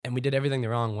and we did everything the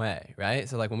wrong way, right?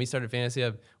 So like when we started Fantasy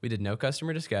Hub, we did no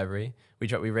customer discovery. We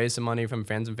raised some money from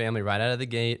friends and family right out of the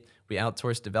gate. We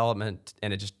outsourced development,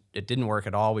 and it didn't work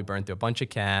at all. We burned through a bunch of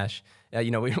cash.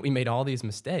 We made all these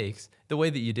mistakes the way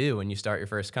that you do when you start your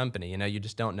first company. You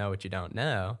just don't know what you don't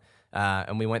know.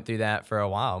 And we went through that for a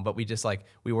while, but we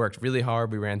worked really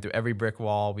hard. We ran through every brick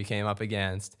wall we came up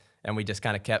against, and we just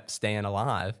kind of kept staying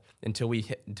alive until we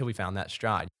found that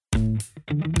stride.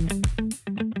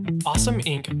 Awesome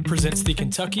Inc. presents the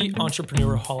Kentucky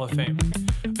Entrepreneur Hall of Fame,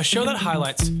 a show that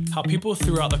highlights how people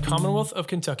throughout the Commonwealth of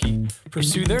Kentucky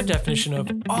pursue their definition of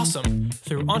awesome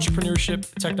through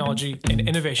entrepreneurship, technology, and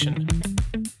innovation.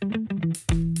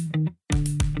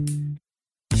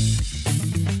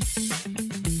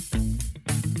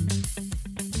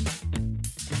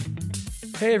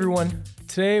 Hey everyone,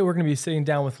 today we're going to be sitting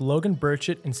down with Logan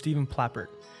Burchett and Stephen Plappert.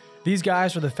 These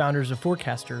guys are the founders of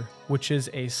Forecaster, which is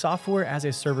a software as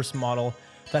a service model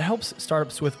that helps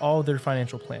startups with all of their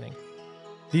financial planning.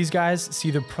 These guys see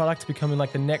their product becoming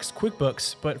like the next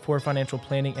QuickBooks, but for financial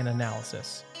planning and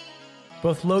analysis.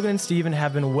 Both Logan and Stephen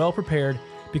have been well prepared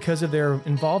because of their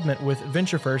involvement with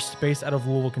VentureFirst based out of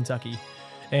Louisville, Kentucky.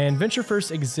 And VentureFirst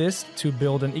exists to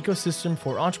build an ecosystem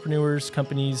for entrepreneurs,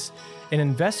 companies, and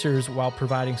investors while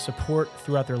providing support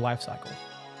throughout their life cycle.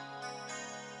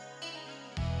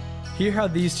 Hear how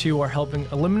these two are helping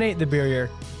eliminate the barrier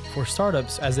for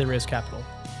startups as they raise capital.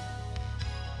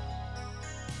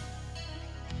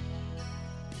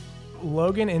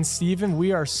 Logan and Stephen,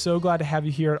 we are so glad to have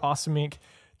you here at Awesome Inc.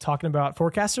 talking about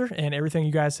Forecaster and everything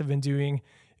you guys have been doing,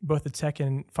 both the tech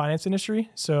and finance industry.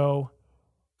 So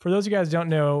for those of you guys who don't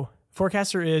know,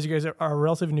 Forecaster you guys are a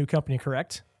relatively new company,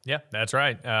 correct? Yeah, that's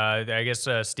right. I guess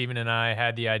Stephen and I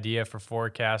had the idea for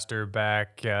Forecaster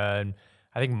back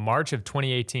I think March of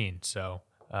 2018. So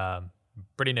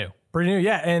pretty new. Pretty new,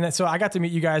 yeah. And so I got to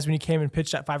meet you guys when you came and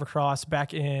pitched at Five Across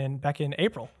back in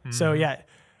April. Mm-hmm. So yeah,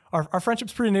 our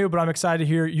friendship's pretty new, but I'm excited to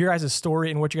hear your guys'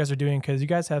 story and what you guys are doing because you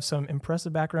guys have some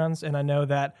impressive backgrounds. And I know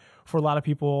that for a lot of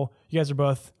people, you guys are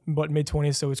both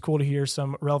mid-20s, so it's cool to hear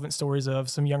some relevant stories of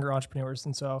some younger entrepreneurs.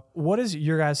 And so what is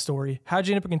your guys' story? How'd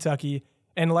you end up in Kentucky?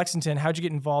 And Lexington, how'd you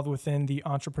get involved within the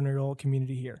entrepreneurial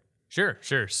community here?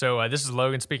 Sure. So this is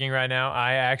Logan speaking right now.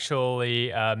 I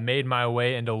actually made my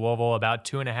way into Louisville about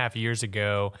 2.5 years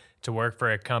ago to work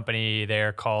for a company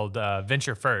there called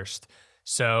VentureFirst.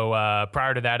 So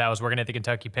prior to that, I was working at the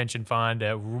Kentucky Pension Fund.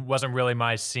 It wasn't really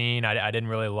my scene. I didn't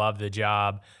really love the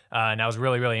job. And I was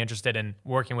really, really interested in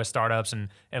working with startups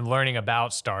and learning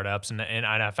about startups. And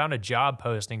I found a job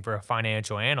posting for a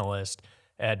financial analyst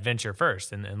at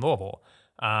VentureFirst in Louisville.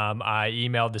 I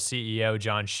emailed the CEO,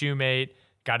 John Shoemate,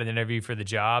 got an interview for the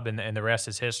job, and the rest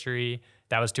is history.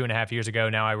 That was 2.5 years ago.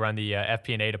 Now I run the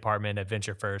FP&A department at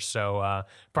VentureFirst. So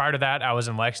prior to that, I was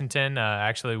in Lexington.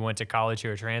 Actually went to college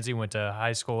here at Transy, went to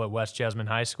high school at West Jesmond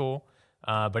High School.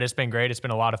 But it's been great. It's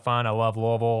been a lot of fun. I love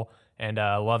Louisville and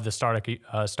love the startup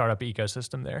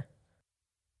ecosystem there.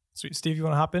 Sweet. Steve, you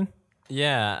want to hop in?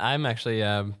 Yeah, I'm actually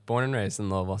born and raised in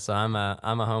Louisville, so I'm a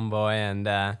homeboy,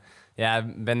 and yeah,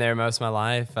 I've been there most of my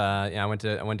life. I went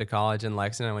to college in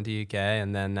Lexington. I went to UK,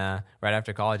 and then right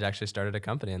after college, I actually started a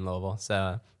company in Louisville.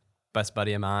 So, best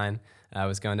buddy of mine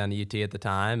was going down to UT at the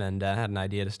time, and had an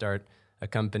idea to start a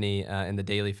company in the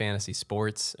daily fantasy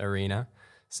sports arena.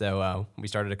 So we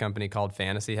started a company called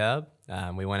Fantasy Hub.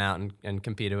 We went out and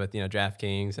competed with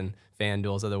DraftKings and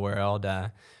FanDuels of the world.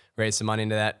 Raised some money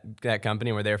into that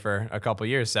company. We're there for a couple of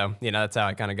years. So, that's how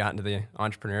I kind of got into the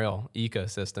entrepreneurial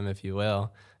ecosystem, if you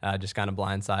will. Just kind of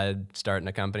blindsided starting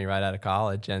a company right out of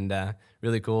college, and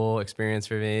really cool experience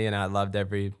for me. I loved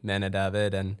every minute of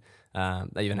it. And I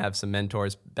even have some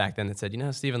mentors back then that said,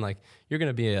 Stephen, you're going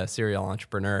to be a serial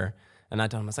entrepreneur. And I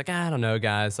told him, I was like, I don't know,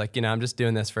 guys. I'm just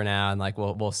doing this for now, and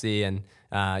we'll see. And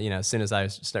as soon as I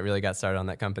really got started on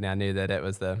that company, I knew that it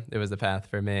was the path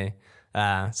for me.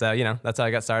 So that's how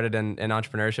I got started in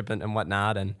entrepreneurship and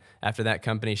whatnot. And after that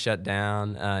company shut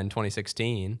down in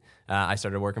 2016, I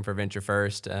started working for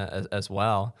VentureFirst as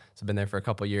well. So I've been there for a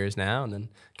couple of years now, and then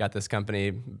got this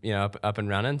company up and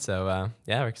running. So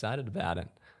we're excited about it.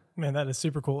 Man, that is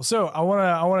super cool. So I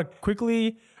want to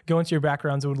quickly go into your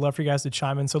backgrounds. I would love for you guys to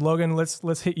chime in. So Logan,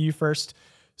 let's hit you first.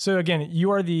 So again,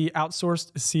 you are the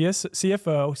outsourced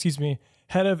CFO,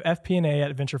 head of FP&A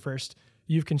at VentureFirst.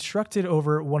 You've constructed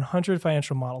over 100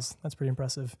 financial models. That's pretty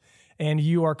impressive. And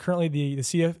you are currently the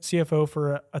CFO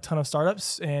for a ton of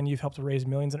startups, and you've helped to raise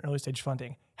millions in early stage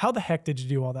funding. How the heck did you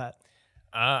do all that?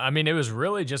 It was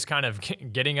really just kind of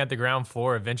getting at the ground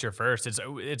floor of VentureFirst.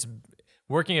 It's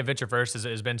working at VentureFirst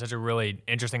has been such a really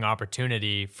interesting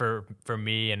opportunity for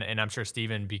me, and I'm sure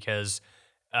Stephen, because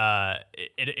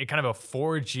it kind of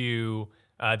affords you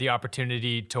the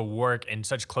opportunity to work in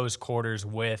such close quarters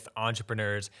with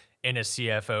entrepreneurs in a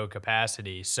CFO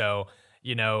capacity. So,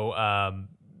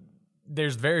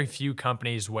 there's very few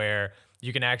companies where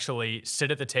you can actually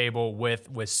sit at the table with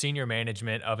senior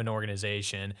management of an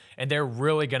organization, and they're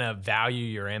really going to value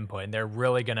your input, and they're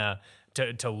really going to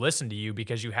listen to you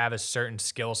because you have a certain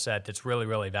skill set that's really,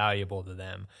 really valuable to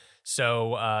them.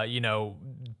 So,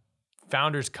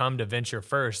 founders come to Venture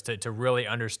First to really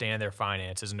understand their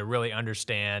finances and to really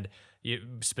understand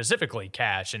specifically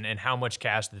cash and how much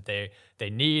cash that they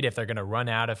need, if they're going to run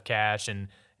out of cash, and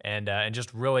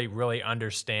just really, really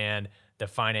understand the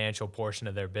financial portion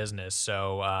of their business.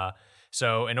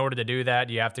 So in order to do that,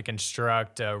 you have to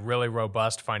construct really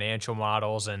robust financial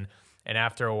models, and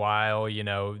after a while,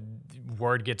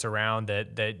 word gets around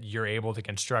that you're able to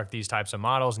construct these types of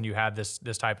models, and you have this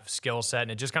type of skill set,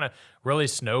 and it just kind of really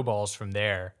snowballs from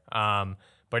there.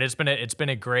 But it's been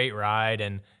a great ride,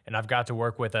 and I've got to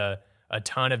work with a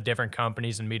ton of different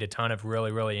companies and meet a ton of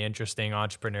really, really interesting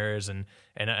entrepreneurs and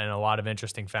a lot of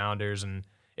interesting founders, and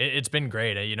it's been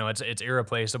great. It's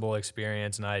irreplaceable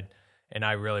experience, and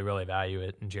I really, really value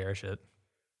it and cherish it.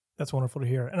 That's wonderful to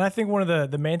hear. And I think one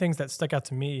of the main things that stuck out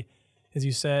to me is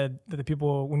you said that the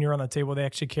people, when you're on the table, they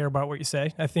actually care about what you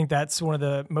say. I think that's one of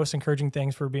the most encouraging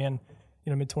things for being,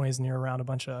 mid-20s and you're around a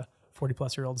bunch of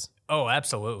 40-plus-year-olds. Oh,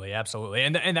 absolutely. Absolutely.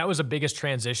 And that was the biggest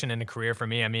transition in a career for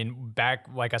me. I mean, back,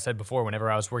 like I said before, whenever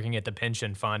I was working at the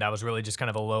pension fund, I was really just kind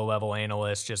of a low-level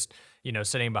analyst, just,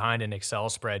 sitting behind an Excel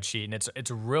spreadsheet. And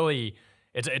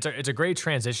it's a great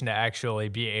transition to actually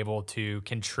be able to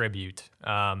contribute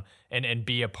and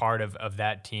be a part of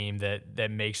that team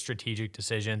that makes strategic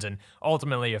decisions and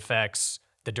ultimately affects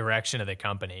the direction of the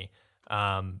company.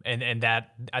 And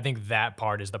that, I think that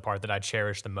part is the part that I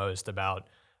cherish the most about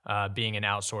being an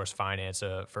outsourced finance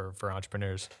for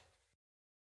entrepreneurs.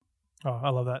 Oh, I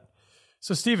love that.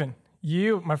 So Steven,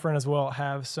 you, my friend as well,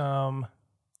 have some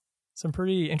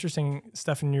pretty interesting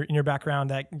stuff in your background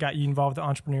that got you involved with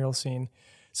the entrepreneurial scene.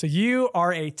 So you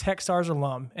are a Techstars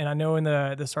alum, and I know in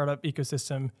the startup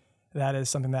ecosystem, that is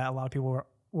something that a lot of people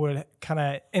would kind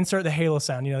of insert the halo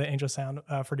sound, the angel sound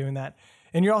for doing that.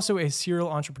 And you're also a serial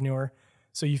entrepreneur.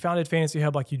 So you founded Fantasy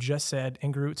Hub, like you just said,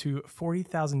 and grew to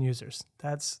 40,000 users.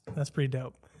 That's pretty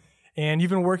dope. And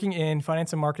you've been working in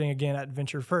finance and marketing again at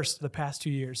Venture First the past 2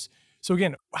 years. So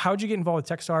again, how did you get involved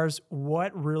with Techstars?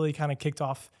 What really kind of kicked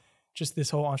off just this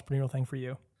whole entrepreneurial thing for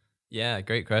you? Yeah,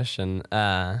 great question.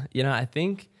 I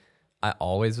think I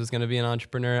always was going to be an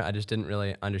entrepreneur. I just didn't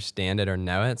really understand it or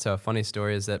know it. So a funny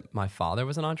story is that my father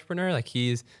was an entrepreneur. Like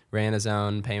he's ran his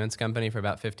own payments company for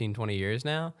about 15, 20 years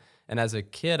now. And as a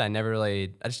kid, I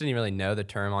just didn't really know the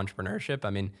term entrepreneurship. I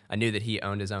mean, I knew that he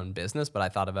owned his own business, but I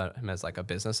thought about him as like a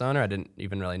business owner. I didn't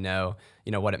even really know,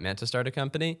 what it meant to start a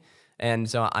company. And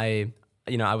so I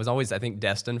was always, I think,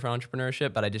 destined for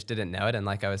entrepreneurship, but I just didn't know it. And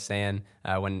like I was saying,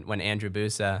 when Andrew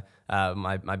Busa,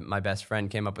 my best friend,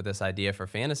 came up with this idea for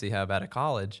Fantasy Hub out of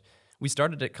college, we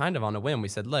started it kind of on a whim. We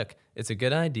said, look, it's a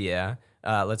good idea.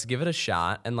 Let's give it a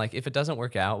shot. And like, if it doesn't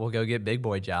work out, we'll go get big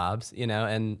boy jobs,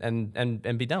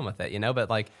 and be done with it, But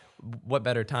like, what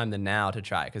better time than now to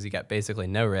try it? Because you got basically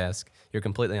no risk. You're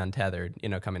completely untethered,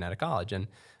 coming out of college. And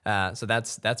so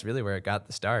that's really where it got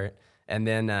the start. And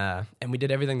then, and we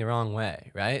did everything the wrong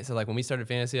way, right? So like when we started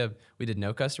Fantasy Hub, we did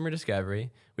no customer discovery.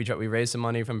 We raised some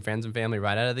money from friends and family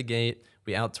right out of the gate.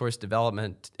 We outsourced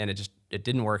development, and it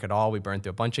didn't work at all. We burned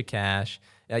through a bunch of cash.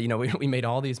 We made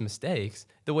all these mistakes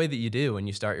the way that you do when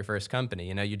you start your first company.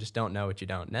 You just don't know what you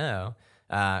don't know.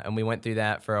 And we went through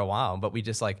that for a while, but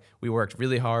we worked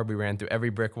really hard. We ran through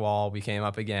every brick wall we came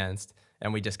up against,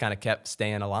 and we just kind of kept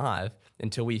staying alive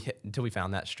until we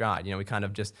found that stride. We kind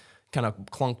of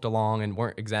clunked along and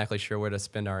weren't exactly sure where to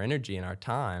spend our energy and our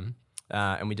time.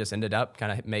 And we just ended up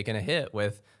kind of making a hit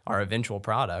with our eventual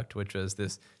product, which was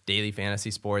this daily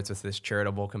fantasy sports with this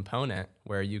charitable component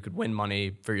where you could win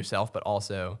money for yourself, but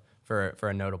also for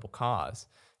a notable cause.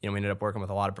 We ended up working with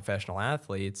a lot of professional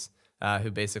athletes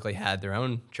who basically had their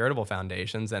own charitable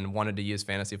foundations and wanted to use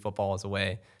fantasy football as a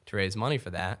way to raise money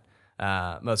for that.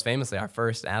 Most famously, our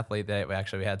first athlete that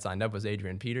we had signed up was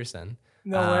Adrian Peterson.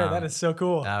 No way, that is so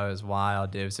cool. That was wild,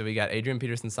 dude. So we got Adrian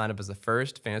Peterson signed up as the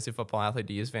first fantasy football athlete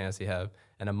to use Fantasy Hub,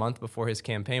 and a month before his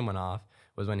campaign went off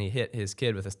was when he hit his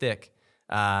kid with a stick,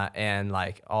 and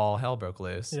like all hell broke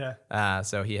loose. Yeah.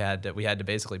 So we had to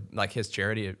basically, like, his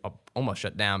charity almost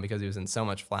shut down because he was in so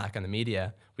much flack in the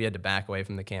media. We had to back away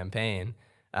from the campaign.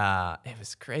 It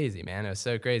was crazy, man. It was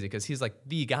so crazy because he's like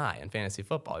the guy in fantasy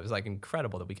football. It was like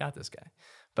incredible that we got this guy.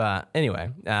 But anyway,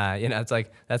 it's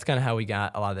like that's kind of how we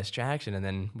got a lot of this traction. And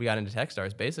then we got into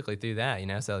Techstars basically through that,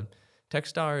 So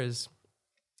Techstars,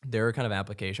 their kind of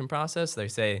application process, they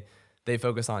say they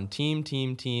focus on team,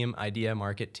 idea,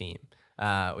 market, team,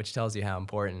 which tells you how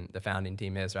important the founding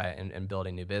team is, right, in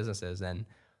building new businesses. And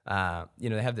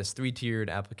they have this 3-tiered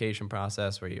application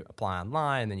process where you apply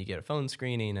online, then you get a phone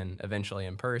screening, and eventually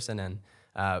in person. And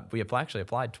we actually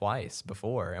applied twice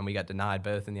before, and we got denied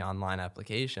both in the online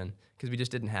application because we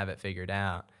just didn't have it figured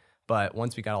out. But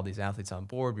once we got all these athletes on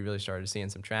board, we really started seeing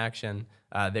some traction.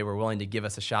 They were willing to give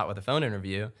us a shot with a phone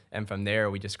interview, and from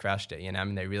there we just crushed it.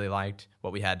 They really liked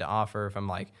what we had to offer from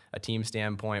like a team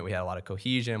standpoint. We had a lot of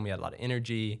cohesion, we had a lot of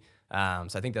energy. So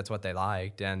I think that's what they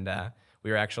liked, and we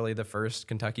were actually the first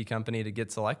Kentucky company to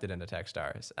get selected into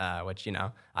Techstars, which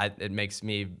it makes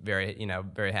me very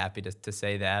very happy to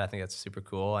say that. I think that's super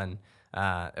cool, and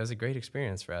it was a great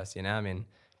experience for us.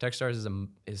 Techstars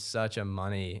is such a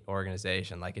money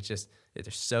organization. Like there's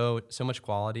so much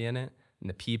quality in it, and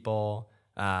the people,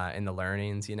 and the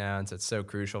learnings, and so it's so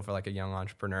crucial for like a young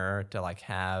entrepreneur to like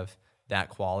have that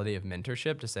quality of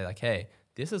mentorship to say like, hey,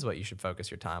 this is what you should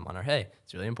focus your time on, or hey,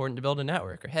 it's really important to build a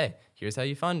network, or hey, here's how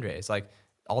you fundraise. Like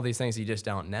all these things you just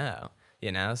don't know,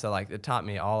 So like it taught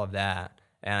me all of that.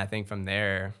 And I think from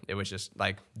there, it was just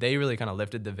like they really kind of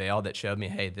lifted the veil that showed me,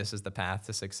 hey, this is the path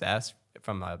to success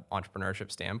from an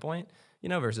entrepreneurship standpoint,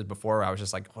 versus before where I was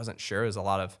just like, wasn't sure. There's a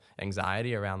lot of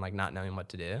anxiety around like not knowing what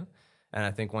to do. And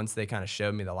I think once they kind of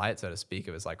showed me the light, so to speak,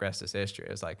 it was like rest is history.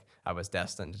 It was like I was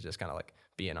destined to just kind of like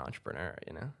be an entrepreneur,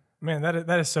 Man,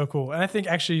 that is so cool. And I think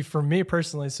actually for me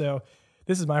personally, so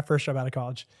this is my first job out of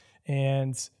college.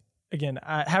 And again,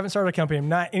 I haven't started a company. I'm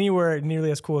not anywhere nearly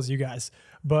as cool as you guys,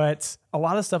 but a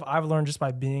lot of stuff I've learned just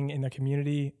by being in the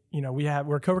community.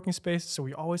 We're a co-working space, so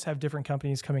we always have different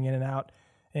companies coming in and out,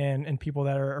 and people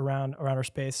that are around our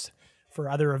space for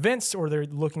other events, or they're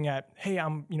looking at, hey,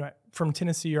 I'm from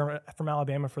Tennessee or from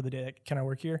Alabama for the day. Can I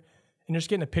work here? And just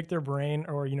getting to pick their brain,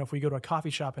 or if we go to a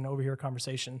coffee shop and overhear a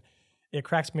conversation. It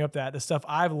cracks me up that the stuff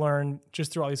I've learned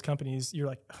just through all these companies, you're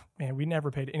like, oh, man, we never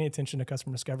paid any attention to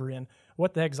customer discovery and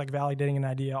what the heck is like validating an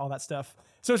idea, all that stuff.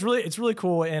 So it's really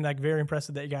cool, and like very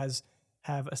impressive that you guys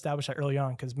have established that early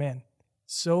on, because man,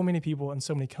 so many people and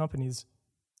so many companies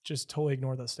just totally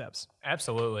ignore those steps.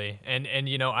 Absolutely. And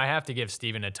I have to give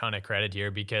Steven a ton of credit here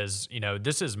because,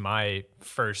 this is my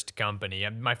first company,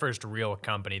 my first real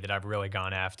company that I've really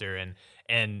gone after.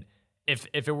 And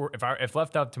if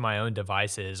left up to my own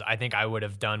devices, I think I would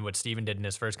have done what Steven did in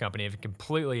his first company, if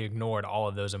completely ignored all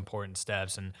of those important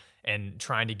steps and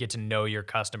trying to get to know your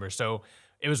customers. So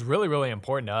it was really, really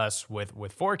important to us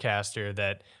with Forecaster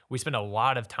that we spend a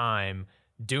lot of time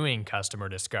doing customer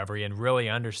discovery and really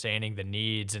understanding the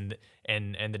needs and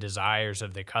the desires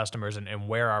of the customers and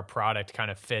where our product kind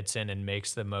of fits in and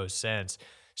makes the most sense.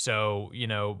 So,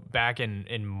 back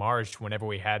in March, whenever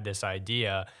we had this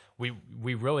idea,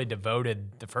 we really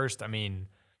devoted the first,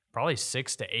 probably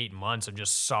 6 to 8 months of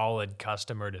just solid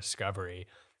customer discovery.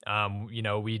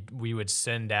 We would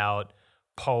send out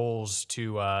polls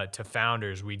to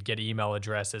founders. We'd get email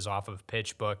addresses off of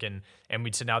PitchBook, and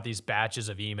we'd send out these batches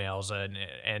of emails.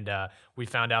 And we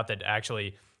found out that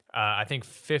actually, I think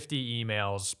 50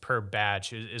 emails per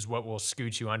batch is what will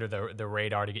scoot you under the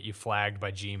radar to get you flagged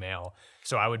by Gmail.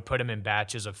 So I would put them in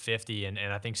batches of 50, and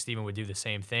I think Steven would do the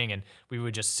same thing. And we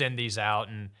would just send these out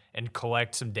and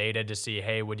collect some data to see,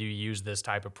 hey, would you use this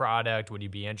type of product? Would you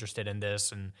be interested in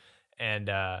this? And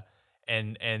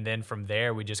then from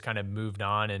there, we just kind of moved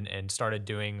on and started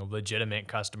doing legitimate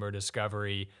customer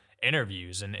discovery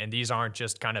interviews. And these aren't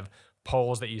just kind of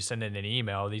polls that you send in an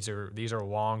email. These are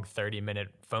long 30-minute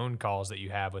phone calls that you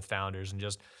have with founders, and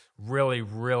just really,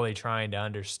 really trying to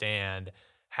understand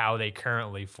how they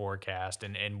currently forecast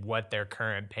and what their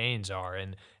current pains are,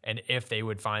 and if they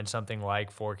would find something like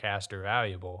Forecaster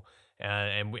valuable.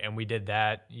 And we did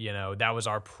that. That was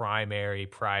our primary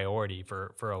priority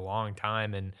for a long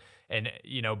time. And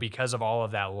because of all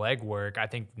of that legwork, I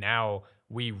think now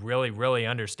we really, really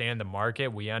understand the market.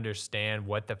 We understand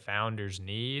what the founders'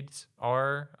 needs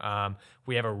are.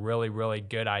 We have a really, really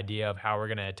good idea of how we're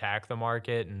going to attack the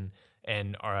market and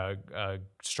a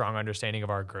strong understanding of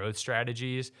our growth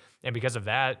strategies. And because of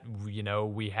that,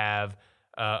 we have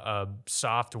a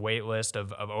soft wait list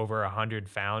of over 100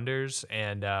 founders,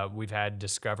 and we've had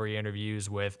discovery interviews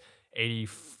with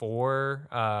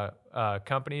 84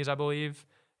 companies, I believe,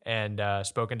 and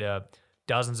spoken to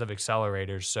dozens of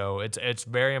accelerators. So it's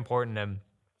very important, and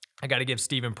I got to give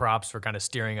Steven props for kind of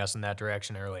steering us in that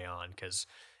direction early on, because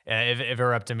if it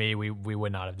were up to me, we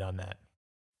would not have done that.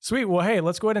 Sweet. Well, hey,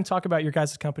 let's go ahead and talk about your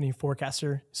guys' company,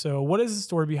 Forecaster. So what is the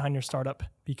story behind your startup?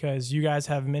 Because you guys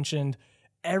have mentioned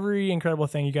every incredible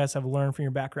thing you guys have learned from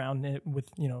your background with,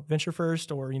 Venture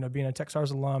First or, being a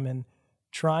Techstars alum and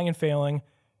trying and failing.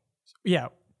 Yeah,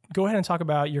 go ahead and talk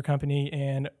about your company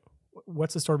and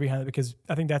what's the story behind it, because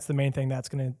I think that's the main thing that's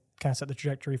going to kind of set the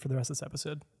trajectory for the rest of this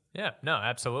episode. Yeah, no,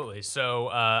 absolutely. So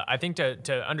I think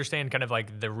to understand kind of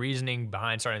like the reasoning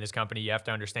behind starting this company, you have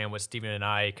to understand what Steven and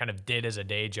I kind of did as a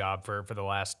day job for the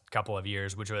last couple of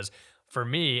years, which was, for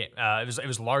me, it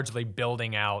was largely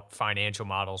building out financial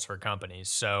models for companies.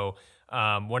 So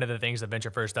one of the things that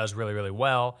Venture First does really, really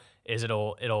well is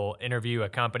it'll interview a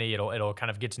company, it'll kind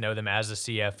of get to know them as a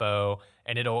CFO,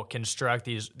 and it'll construct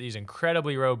these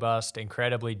incredibly robust,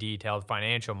 incredibly detailed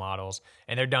financial models,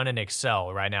 and they're done in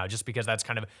Excel right now, just because that's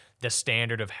kind of the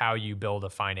standard of how you build a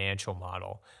financial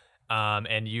model.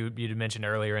 And you mentioned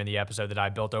earlier in the episode that I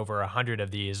built over 100 of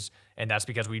these, and that's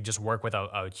because we just work with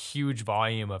a huge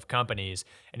volume of companies.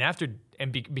 And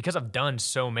because I've done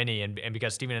so many, and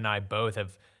because Steven and I both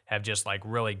have just like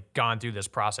really gone through this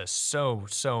process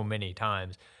so many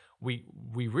times, we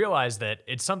realize that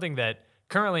it's something that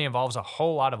currently involves a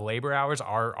whole lot of labor hours,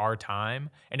 our time,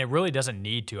 and it really doesn't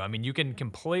need to. I mean, you can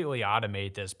completely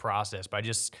automate this process by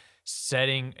just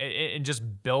setting and just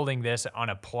building this on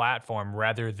a platform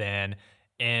rather than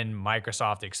in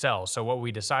Microsoft Excel. So what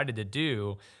we decided to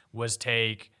do was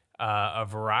take a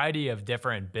variety of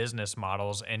different business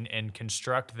models and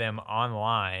construct them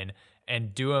online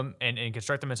and do them and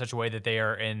construct them in such a way that they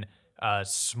are in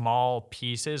small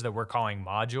pieces that we're calling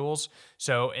modules.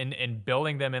 So in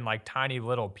building them in like tiny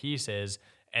little pieces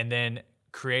and then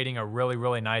creating a really,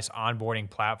 really nice onboarding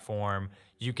platform,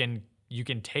 you can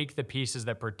take the pieces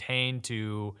that pertain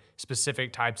to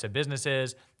specific types of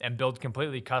businesses and build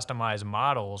completely customized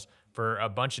models for a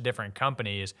bunch of different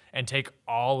companies and take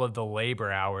all of the labor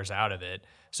hours out of it.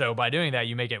 So by doing that,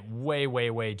 you make it way,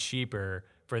 way, way cheaper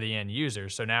for the end user.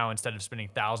 So now instead of spending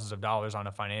thousands of dollars on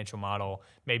a financial model,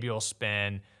 maybe you'll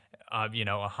spend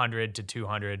 $100 to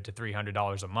 $200 to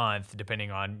 $300 a month,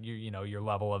 depending on your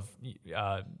level of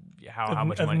how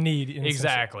much money need.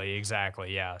 Exactly.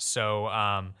 Yeah. So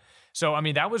I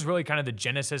mean, that was really kind of the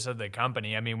genesis of the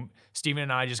company. I mean, Steven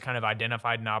and I just kind of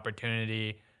identified an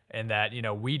opportunity, and that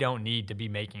we don't need to be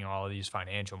making all of these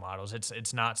financial models.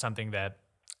 It's not something that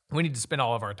we need to spend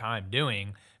all of our time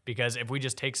doing, because if we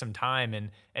just take some time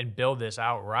and build this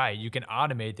out right, you can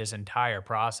automate this entire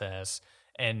process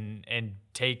and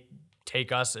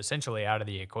take us essentially out of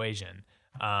the equation.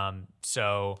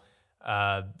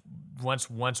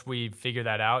 Once we figure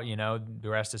that out, the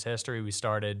rest is history. We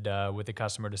started with the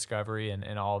customer discovery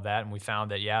and all of that, and we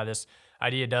found that this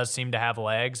idea does seem to have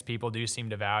legs. People do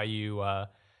seem to value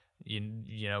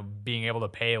being able to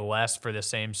pay less for the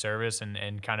same service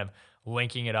and kind of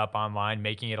linking it up online,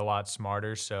 making it a lot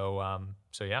smarter. So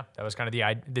that was kind of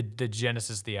the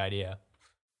genesis of the idea.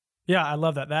 Yeah, I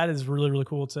love that. That is really, really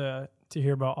cool to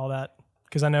hear about all that,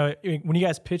 because I know when you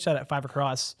guys pitched that at Five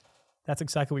Across, that's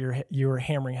exactly what you were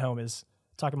hammering home, is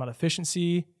talking about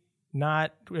efficiency,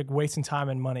 not like wasting time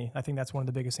and money. I think that's one of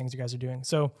the biggest things you guys are doing.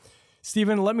 So,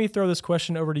 Steven, let me throw this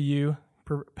question over to you,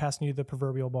 passing you the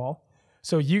proverbial ball.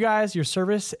 So you guys, your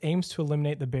service aims to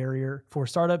eliminate the barrier for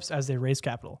startups as they raise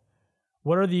capital.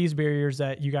 What are these barriers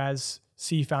that you guys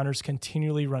see founders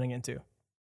continually running into?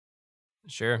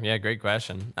 Sure. Yeah, great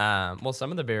question. Well, some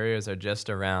of the barriers are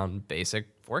just around basic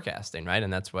forecasting, right?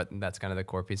 And that's kind of the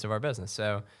core piece of our business.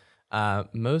 So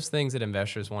most things that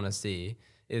investors want to see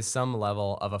is some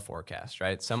level of a forecast,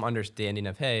 right? Some understanding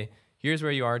of, hey, here's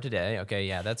where you are today. Okay,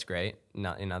 yeah, that's great.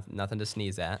 Nothing to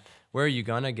sneeze at. Where are you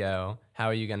going to go? How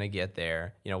are you going to get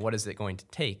there? What is it going to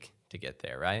take to get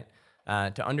there, right?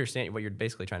 To understand, what you're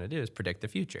basically trying to do is predict the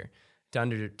future. To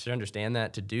understand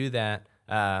that, to do that,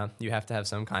 you have to have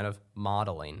some kind of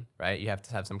modeling, right? You have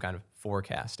to have some kind of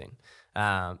forecasting.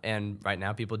 And right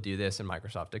now people do this in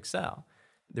Microsoft Excel.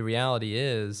 The reality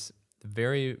is the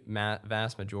very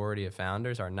vast majority of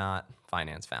founders are not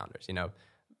finance founders.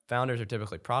 Founders are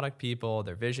typically product people,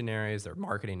 they're visionaries, they're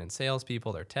marketing and sales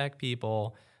people, they're tech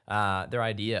people, they're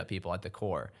idea people at the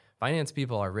core. Finance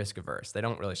people are risk averse. They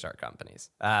don't really start companies.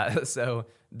 So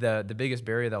the biggest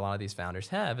barrier that a lot of these founders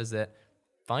have is that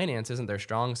finance isn't their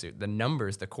strong suit.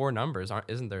 The core numbers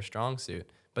isn't their strong suit,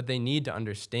 but they need to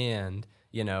understand,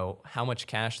 how much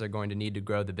cash they're going to need to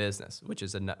grow the business, which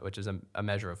is a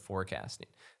measure of forecasting.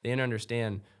 They need to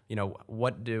understand,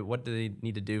 what do they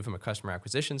need to do from a customer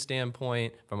acquisition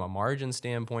standpoint, from a margin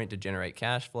standpoint, to generate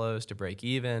cash flows, to break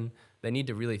even. They need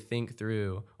to really think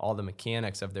through all the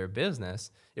mechanics of their business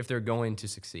if they're going to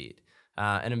succeed.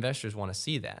 And investors want to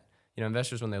see that.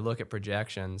 investors, when they look at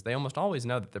projections, they almost always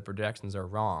know that the projections are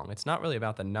wrong. It's not really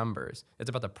about the numbers. It's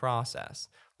about the process.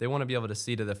 They want to be able to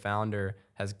see that the founder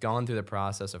has gone through the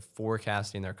process of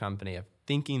forecasting their company, of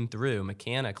thinking through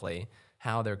mechanically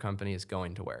how their company is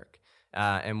going to work.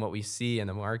 And what we see in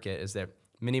the market is that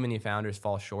many founders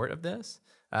fall short of this.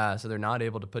 So they're not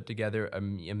able to put together a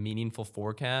meaningful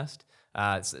forecast.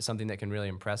 It's something that can really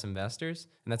impress investors.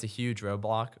 And that's a huge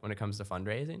roadblock when it comes to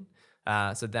fundraising.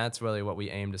 So that's really what we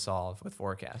aim to solve with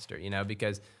Forecaster,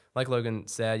 because like Logan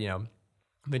said,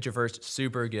 Venture First,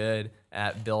 super good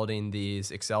at building these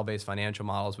Excel-based financial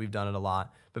models. We've done it a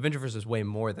lot. But Venture First is way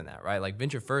more than that, right? Like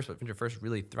Venture First, what Venture First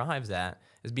really thrives at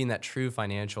is being that true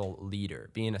financial leader,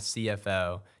 being a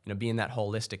CFO, being that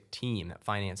holistic team, that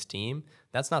finance team.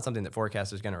 That's not something that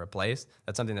Forecaster is going to replace.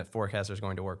 That's something that Forecaster is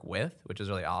going to work with, which is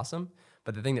really awesome.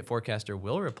 But the thing that Forecaster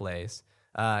will replace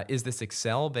is this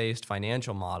Excel-based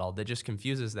financial model that just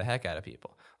confuses the heck out of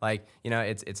people. Like,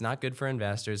 it's not good for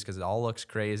investors because it all looks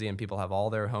crazy and people have all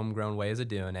their homegrown ways of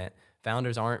doing it.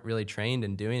 Founders aren't really trained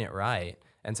in doing it right,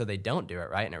 and so they don't do it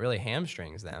right, and it really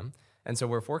hamstrings them. And so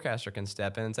where Forecaster can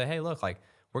step in and say, hey, look, like,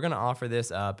 we're going to offer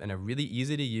this up in a really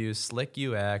easy to use, slick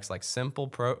UX, like simple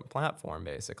platform,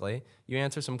 basically. You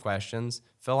answer some questions,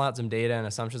 fill out some data and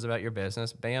assumptions about your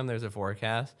business. Bam, there's a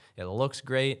forecast. It looks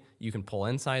great. You can pull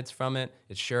insights from it.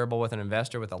 It's shareable with an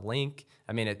investor with a link.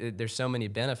 I mean, there's so many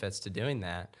benefits to doing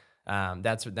that.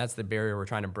 That's the barrier we're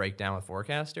trying to break down with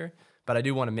Forecaster. But I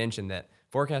do want to mention that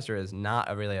Forecaster is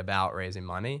not really about raising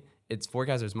money.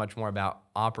 Forecaster is much more about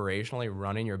operationally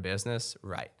running your business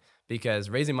right. Because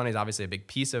raising money is obviously a big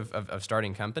piece of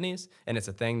starting companies, and it's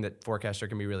a thing that Forecaster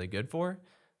can be really good for.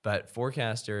 But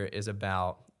Forecaster is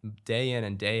about day in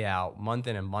and day out, month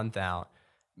in and month out,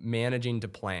 managing to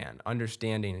plan,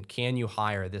 understanding, can you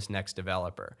hire this next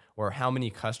developer? Or how many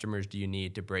customers do you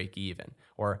need to break even?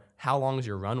 Or how long is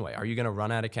your runway? Are you going to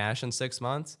run out of cash in 6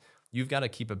 months? You've got to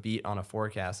keep a beat on a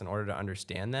forecast in order to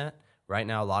understand that. Right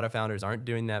now, a lot of founders aren't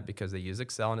doing that because they use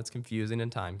Excel and it's confusing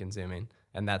and time consuming.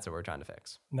 And that's what we're trying to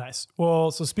fix. Nice.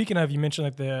 Well, so speaking of, you mentioned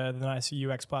like the nice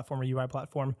UX platform or UI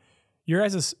platform. Your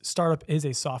guys' startup is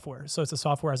a software, so it's a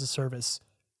software as a service.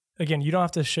 Again, you don't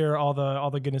have to share all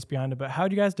the goodness behind it, but how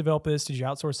did you guys develop this? Did you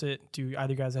outsource it? Do either of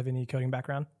you guys have any coding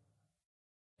background?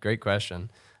 Great question.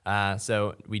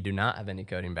 So we do not have any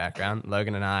coding background.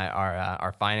 Logan and I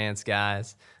are finance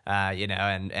guys,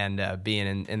 and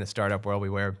being in the startup world, we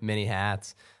wear many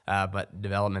hats, but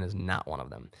development is not one of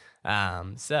them.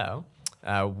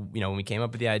 When we came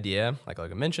up with the idea, like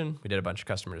Logan mentioned, we did a bunch of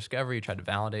customer discovery, tried to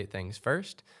validate things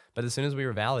first. But as soon as we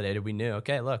were validated, we knew,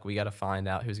 okay, look, we got to find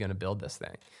out who's going to build this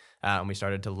thing. And we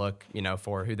started to look,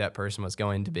 for who that person was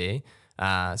going to be.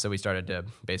 So we started to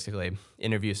basically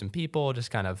interview some people, just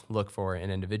kind of look for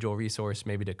an individual resource,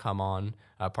 maybe to come on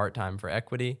part-time for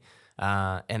equity.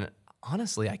 And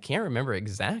honestly, I can't remember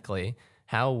exactly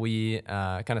how we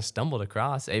kind of stumbled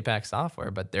across Apex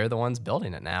Software, but they're the ones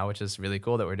building it now, which is really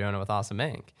cool that we're doing it with Awesome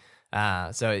Inc.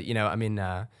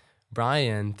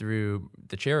 Brian, through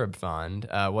the Cherub Fund,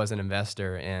 was an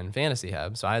investor in Fantasy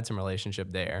Hub, so I had some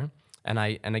relationship there. And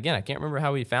again, I can't remember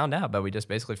how we found out, but we just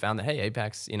basically found that, hey,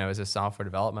 Apex, is a software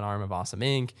development arm of Awesome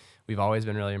Inc. We've always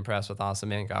been really impressed with Awesome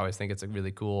Inc. I always think it's a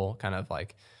really cool kind of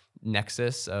like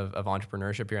nexus of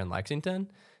entrepreneurship here in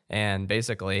Lexington. And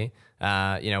basically,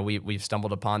 we've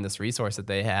stumbled upon this resource that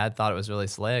they had, thought it was really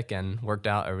slick, and worked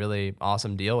out a really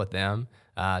awesome deal with them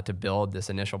to build this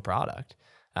initial product.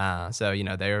 They're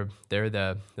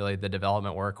the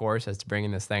development workhorse as to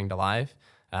bringing this thing to life.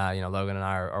 Logan and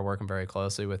I are working very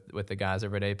closely with the guys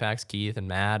over at Apex, Keith and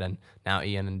Matt, and now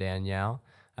Ian and Danielle.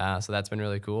 So that's been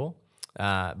really cool.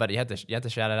 But you have to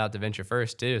shout it out to Venture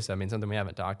First too. So something we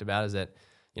haven't talked about is that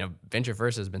Venture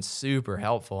First has been super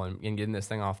helpful in getting this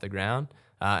thing off the ground,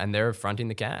 and they're fronting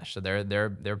the cash. So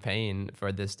they're paying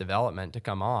for this development to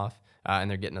come off, and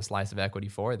they're getting a slice of equity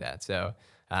for that. So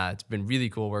it's been really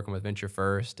cool working with Venture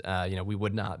First. We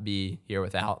would not be here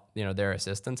without their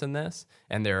assistance in this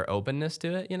and their openness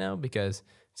to it. Because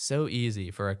it's so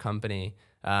easy for a company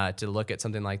to look at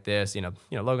something like this.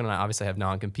 Logan and I obviously have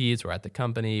non-competes. We're at the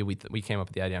company. We came up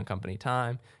with the idea on company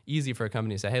time. Easy for a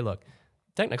company to say, hey, look.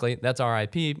 Technically, that's our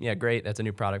IP. Yeah, great. That's a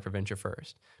new product for Venture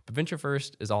First. But Venture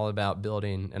First is all about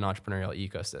building an entrepreneurial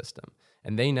ecosystem.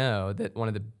 And they know that one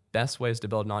of the best ways to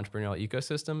build an entrepreneurial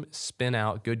ecosystem is spin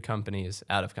out good companies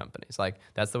out of companies. Like,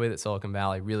 that's the way that Silicon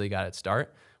Valley really got its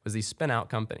start, was these spin out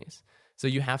companies. So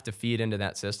you have to feed into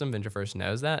that system. Venture First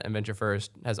knows that, and Venture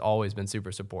First has always been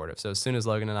super supportive. So as soon as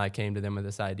Logan and I came to them with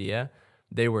this idea,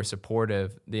 they were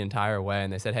supportive the entire way.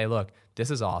 And they said, hey, look, this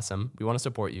is awesome. We want to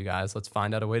support you guys. Let's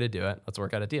find out a way to do it. Let's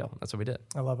work out a deal. That's what we did.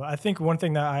 I love it. I think one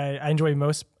thing that I enjoy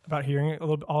most about hearing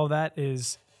all of that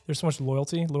is there's so much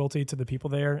loyalty to the people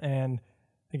there. And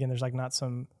again, there's like not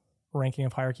some ranking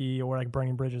of hierarchy or like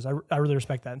burning bridges. I really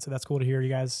respect that. And so that's cool to hear you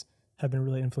guys have been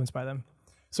really influenced by them.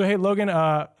 So, hey, Logan,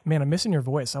 man, I'm missing your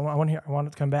voice. I want it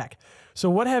to come back. So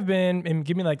what have been, and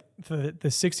give me like the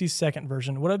 60-second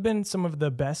version, what have been some of the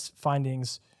best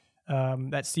findings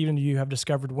that Steven, you have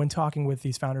discovered when talking with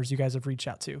these founders you guys have reached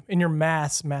out to in your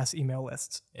mass email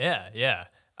lists? Yeah.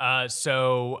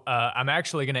 So I'm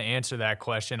actually going to answer that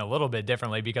question a little bit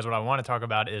differently, because what I want to talk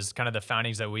about is kind of the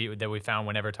findings that we found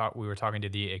whenever we were talking to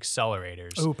the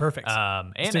accelerators. Oh, perfect.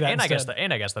 And I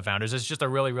guess the founders. It's just a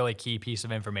really, really key piece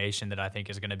of information that I think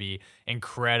is going to be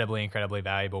incredibly, incredibly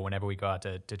valuable whenever we go out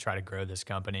to try to grow this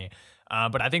company.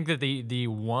 But I think that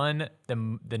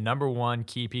the number one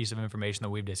key piece of information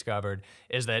that we've discovered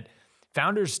is that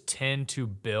founders tend to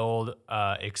build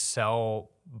Excel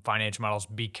financial models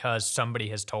because somebody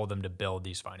has told them to build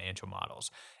these financial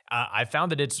models. I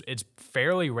found that it's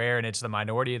fairly rare, and it's the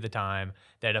minority of the time,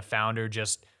 that a founder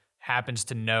just happens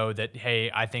to know that,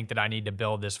 hey, I think that I need to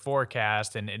build this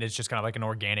forecast, and it's just kind of like an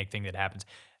organic thing that happens.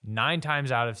 9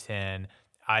 times out of 10,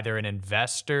 either an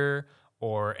investor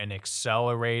or an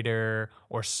accelerator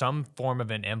or some form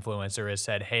of an influencer has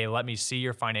said, hey, let me see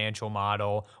your financial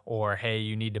model, or hey,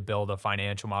 you need to build a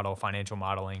financial model. Financial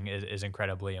modeling is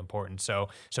incredibly important. So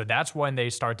that's when they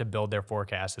start to build their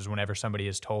forecasts, is whenever somebody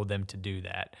has told them to do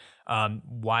that.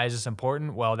 Why is this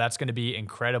important? Well, that's going to be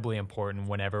incredibly important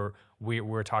whenever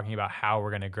we're talking about how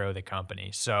we're going to grow the company.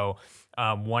 So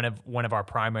one of our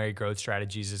primary growth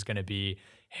strategies is going to be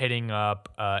hitting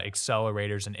up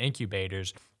accelerators and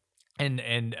incubators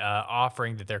and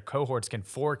offering that their cohorts can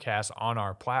forecast on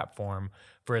our platform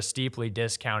for a steeply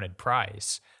discounted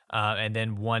price. And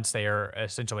then once they are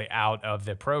essentially out of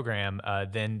the program,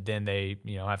 then they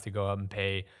have to go up and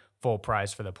pay full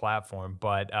price for the platform.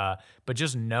 But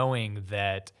just knowing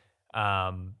that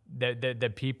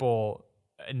that people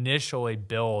initially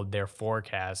build their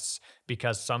forecasts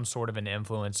because some sort of an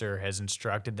influencer has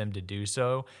instructed them to do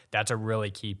so, that's a really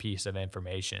key piece of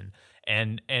information.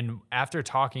 And after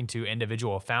talking to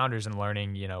individual founders and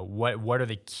learning, what are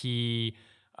the key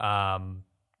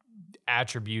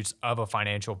attributes of a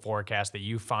financial forecast that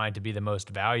you find to be the most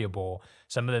valuable,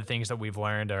 some of the things that we've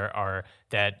learned are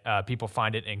that people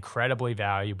find it incredibly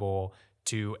valuable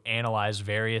to analyze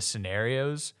various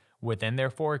scenarios within their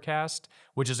forecast,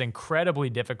 which is incredibly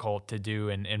difficult to do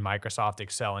in Microsoft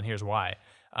Excel. And here's why.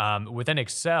 Within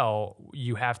Excel,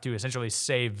 you have to essentially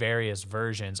save various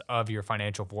versions of your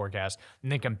financial forecast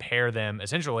and then compare them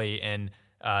essentially in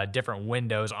different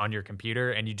windows on your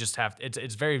computer. And you just have,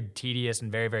 it's very tedious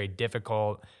and very, very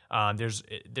difficult. There's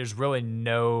really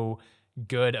no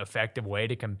good, effective way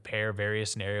to compare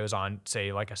various scenarios on,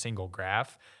 say, like a single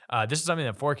graph. This is something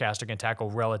that Forecaster can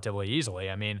tackle relatively easily.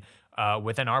 I mean,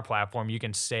 within our platform, you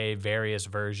can save various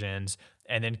versions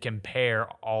and then compare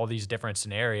all these different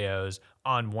scenarios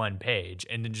on one page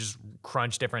and then just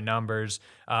crunch different numbers,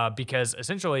 because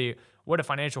essentially what a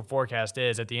financial forecast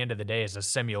is at the end of the day is a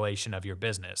simulation of your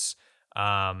business.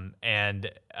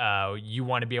 And you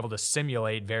want to be able to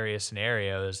simulate various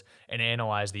scenarios and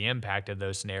analyze the impact of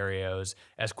those scenarios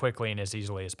as quickly and as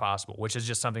easily as possible, which is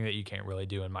just something that you can't really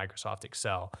do in Microsoft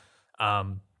Excel.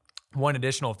 One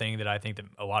additional thing that I think that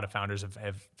a lot of founders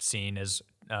have seen as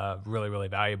really, really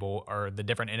valuable are the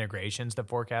different integrations that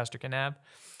Forecaster can have.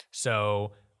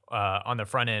 So on the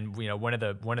front end, one of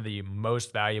the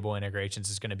most valuable integrations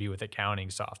is going to be with accounting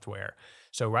software.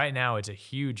 So right now, it's a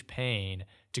huge pain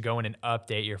to go in and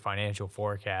update your financial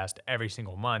forecast every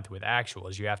single month with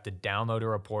actuals. You have to download a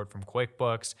report from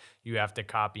QuickBooks. You have to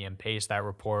copy and paste that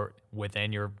report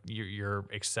within your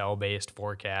Excel-based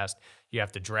forecast. You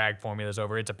have to drag formulas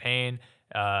over. It's a pain,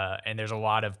 and there's a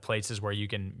lot of places where you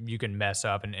can mess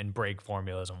up and break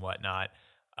formulas and whatnot.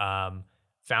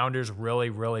 Founders really,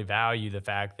 really value the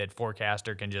fact that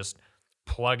Forecaster can just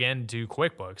plug into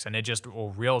QuickBooks and it just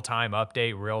will real-time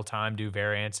update, real-time do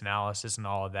variance analysis and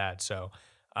all of that. So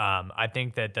I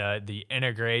think that the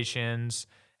integrations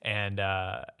and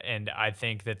I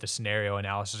think that the scenario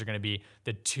analysis are going to be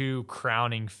the two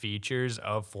crowning features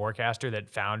of Forecaster that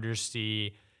founders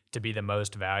see to be the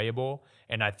most valuable.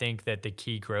 And I think that the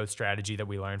key growth strategy that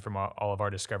we learned from all of our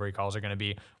discovery calls are going to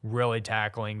be really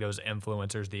tackling those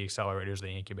influencers, the accelerators, the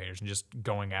incubators, and just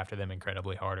going after them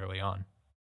incredibly hard early on.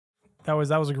 That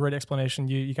was a great explanation.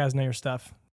 You guys know your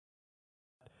stuff.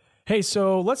 Hey,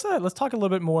 so let's talk a little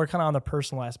bit more kind of on the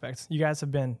personal aspects. You guys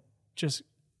have been just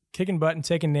kicking butt and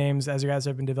taking names as you guys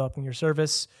have been developing your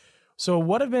service. So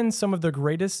what have been some of the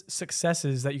greatest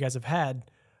successes that you guys have had,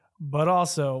 but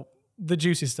also the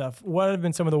juicy stuff? What have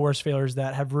been some of the worst failures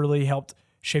that have really helped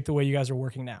shape the way you guys are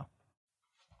working now?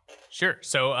 Sure.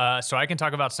 So I can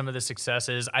talk about some of the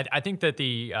successes. I think that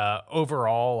the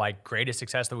overall like greatest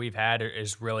success that we've had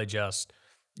is really just,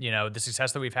 the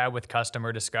success that we've had with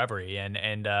customer discovery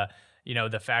and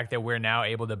the fact that we're now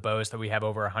able to boast that we have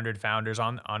over 100 founders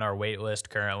on our wait list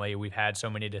currently. We've had so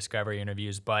many discovery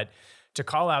interviews, but to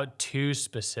call out two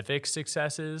specific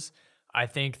successes, I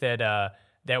think that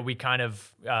we kind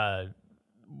of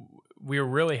we were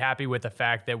really happy with the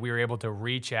fact that we were able to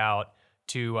reach out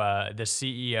to the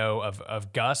CEO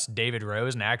of Gus, David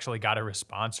Rose, and actually got a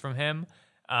response from him.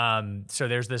 So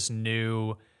there's this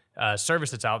new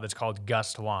service that's out that's called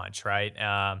Gus Launch, right?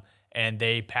 And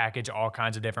they package all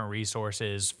kinds of different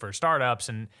resources for startups,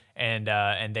 and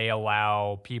they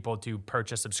allow people to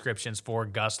purchase subscriptions for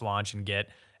Gus Launch and get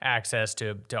access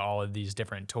to all of these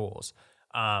different tools.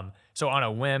 So on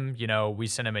a whim, we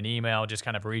sent him an email just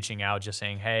kind of reaching out, just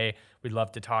saying, hey, we'd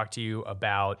love to talk to you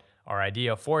about our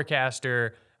idea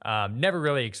Forecaster. Never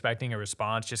really expecting a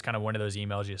response, just kind of one of those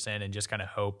emails you send and just kind of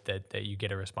hope that you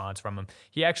get a response from him.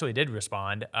 He actually did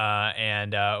respond,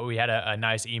 and we had a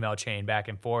nice email chain back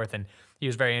and forth, and he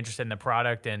was very interested in the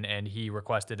product, and he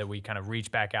requested that we kind of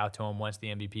reach back out to him once the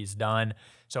MVP is done.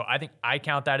 So I think I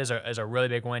count that as a really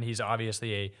big win. He's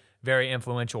obviously a very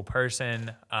influential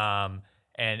person,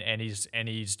 and he's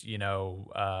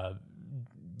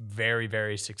very,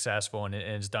 very successful and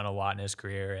has done a lot in his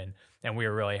career. And we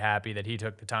were really happy that he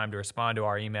took the time to respond to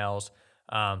our emails.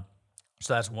 So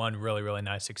that's one really, really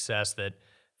nice success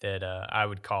that I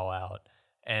would call out.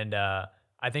 And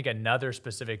I think another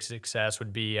specific success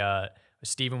would be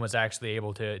Stephen was actually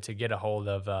able to get a hold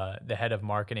of the head of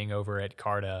marketing over at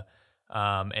Carta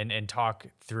and talk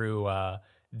through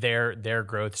their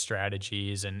growth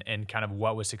strategies and kind of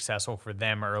what was successful for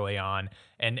them early on.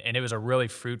 And it was a really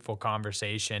fruitful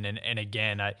conversation. And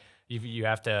again, you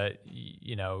have to,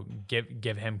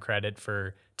 give him credit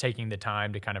for taking the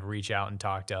time to kind of reach out and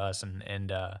talk to us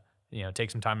and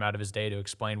take some time out of his day to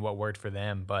explain what worked for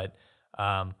them. But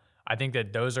I think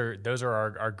that those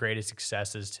are our greatest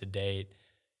successes to date.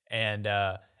 And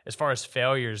as far as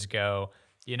failures go,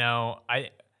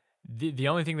 the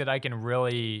only thing that I can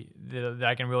really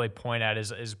point at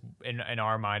is in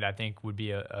our mind, I think would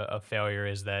be a failure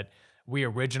is that we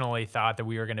originally thought that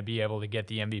we were going to be able to get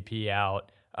the MVP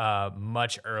out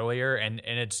much earlier, and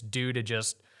it's due to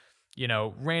just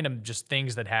random just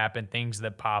things that happen, things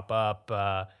that pop up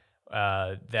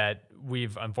that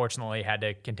we've unfortunately had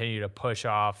to continue to push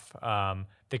off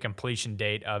the completion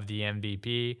date of the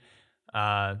MVP.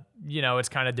 It's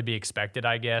kind of to be expected,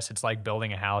 I guess. It's like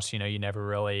building a house. You never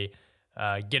really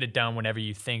get it done whenever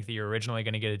you think that you're originally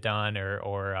going to get it done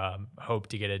or hope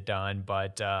to get it done.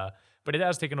 But it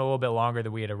has taken a little bit longer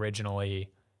than we had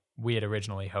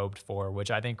originally hoped for,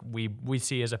 which I think we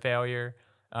see as a failure.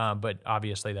 But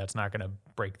obviously that's not going to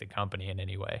break the company in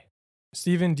any way.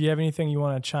 Steven, do you have anything you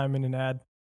want to chime in and add?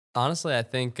 Honestly, I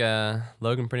think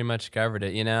Logan pretty much covered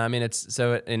it. I mean, it's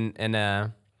so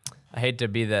I hate to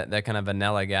be that kind of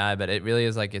vanilla guy, but it really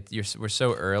is like we're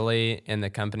so early in the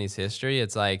company's history.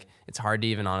 It's like it's hard to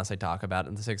even honestly talk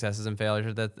about the successes and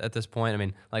failures at this point. I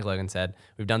mean, like Logan said,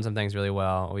 we've done some things really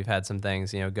well. We've had some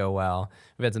things go well.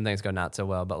 We've had some things go not so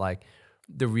well. But like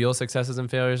the real successes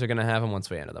and failures are going to happen once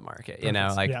we enter the market.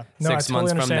 Yeah. 6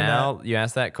 months from now, you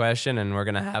ask that question, and we're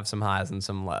going to have some highs and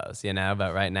some lows.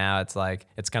 But right now, it's like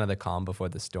it's kind of the calm before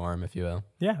the storm, if you will.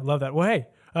 Yeah, love that. Well, hey.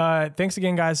 Thanks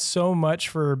again, guys, so much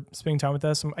for spending time with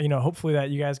us. Hopefully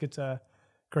that you guys get to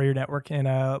grow your network. And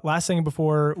last thing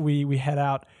before we head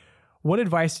out, what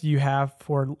advice do you have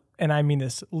for, and I mean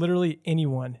this, literally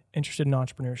anyone interested in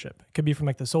entrepreneurship? It could be from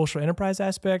like the social enterprise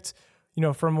aspect,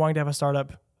 from wanting to have a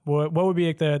startup. What would be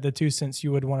like the 2 cents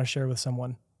you would want to share with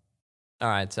someone? All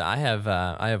right, so I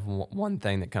have one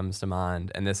thing that comes to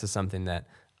mind, and this is something that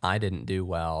I didn't do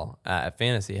well at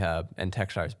Fantasy Hub, and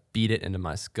Techstars beat it into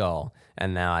my skull,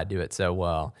 and now I do it so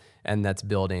well, and that's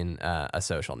building a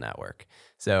social network.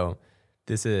 So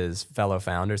this is fellow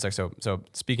founders. Like so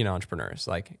speaking of entrepreneurs,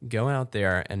 like go out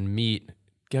there and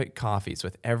get coffees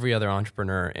with every other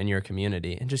entrepreneur in your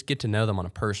community and just get to know them on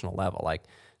a personal level. Like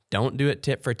don't do it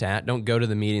tit for tat. Don't go to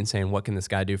the meeting saying, what can this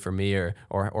guy do for me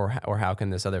or how can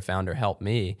this other founder help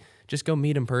me? Just go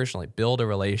meet them personally, build a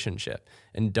relationship.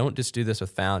 And don't just do this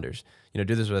with founders. Do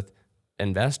this with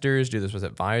investors, do this with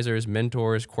advisors,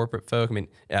 mentors, corporate folk. I mean,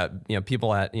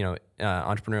 people at,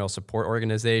 entrepreneurial support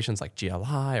organizations like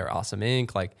GLI or Awesome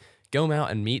Inc. Like go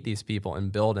out and meet these people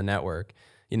and build a network.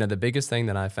 The biggest thing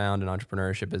that I found in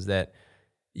entrepreneurship is that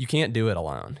you can't do it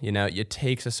alone. It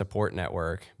takes a support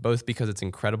network, both because it's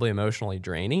incredibly emotionally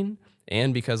draining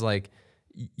and because like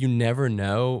you never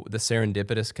know the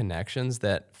serendipitous connections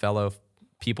that fellow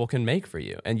people can make for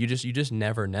you. And you just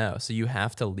never know. So you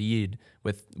have to lead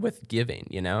with giving,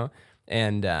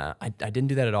 And I didn't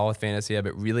do that at all with Fantasia,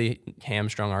 but really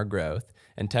hamstrung our growth.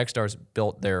 And Techstars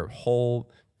built their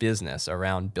whole business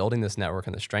around building this network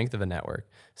and the strength of a network.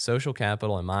 Social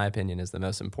capital, in my opinion, is the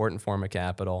most important form of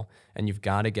capital. And you've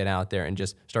got to get out there and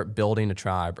just start building a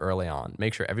tribe early on.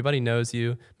 Make sure everybody knows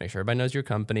you. Make sure everybody knows your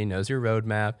company, knows your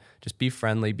roadmap. Just be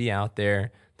friendly, be out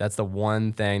there. That's the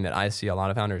one thing that I see a lot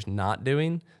of founders not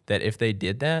doing, that if they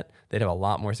did that, they'd have a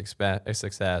lot more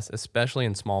success, especially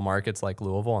in small markets like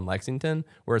Louisville and Lexington,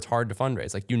 where it's hard to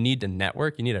fundraise. Like you need to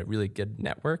network. You need a really good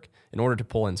network in order to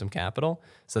pull in some capital.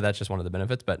 So that's just one of the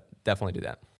benefits, but definitely do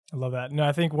that. I love that. No,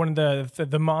 I think one of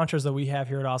the mantras that we have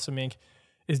here at Awesome Inc.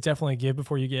 is definitely give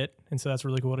before you get. And so that's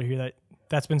really cool to hear that.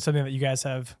 That's been something that you guys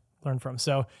have learned from.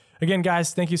 So again,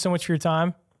 guys, thank you so much for your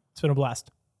time. It's been a blast.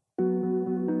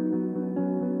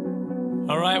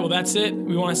 All right, well, that's it.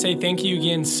 We want to say thank you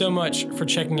again so much for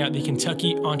checking out the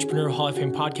Kentucky Entrepreneur Hall of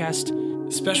Fame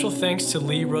podcast. Special thanks to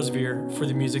Lee Rosevier for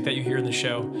the music that you hear in the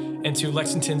show, and to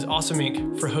Lexington's Awesome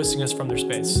Inc. for hosting us from their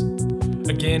space.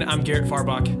 Again, I'm Garrett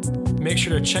Farbach. Make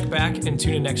sure to check back and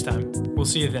tune in next time. We'll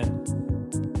see you then.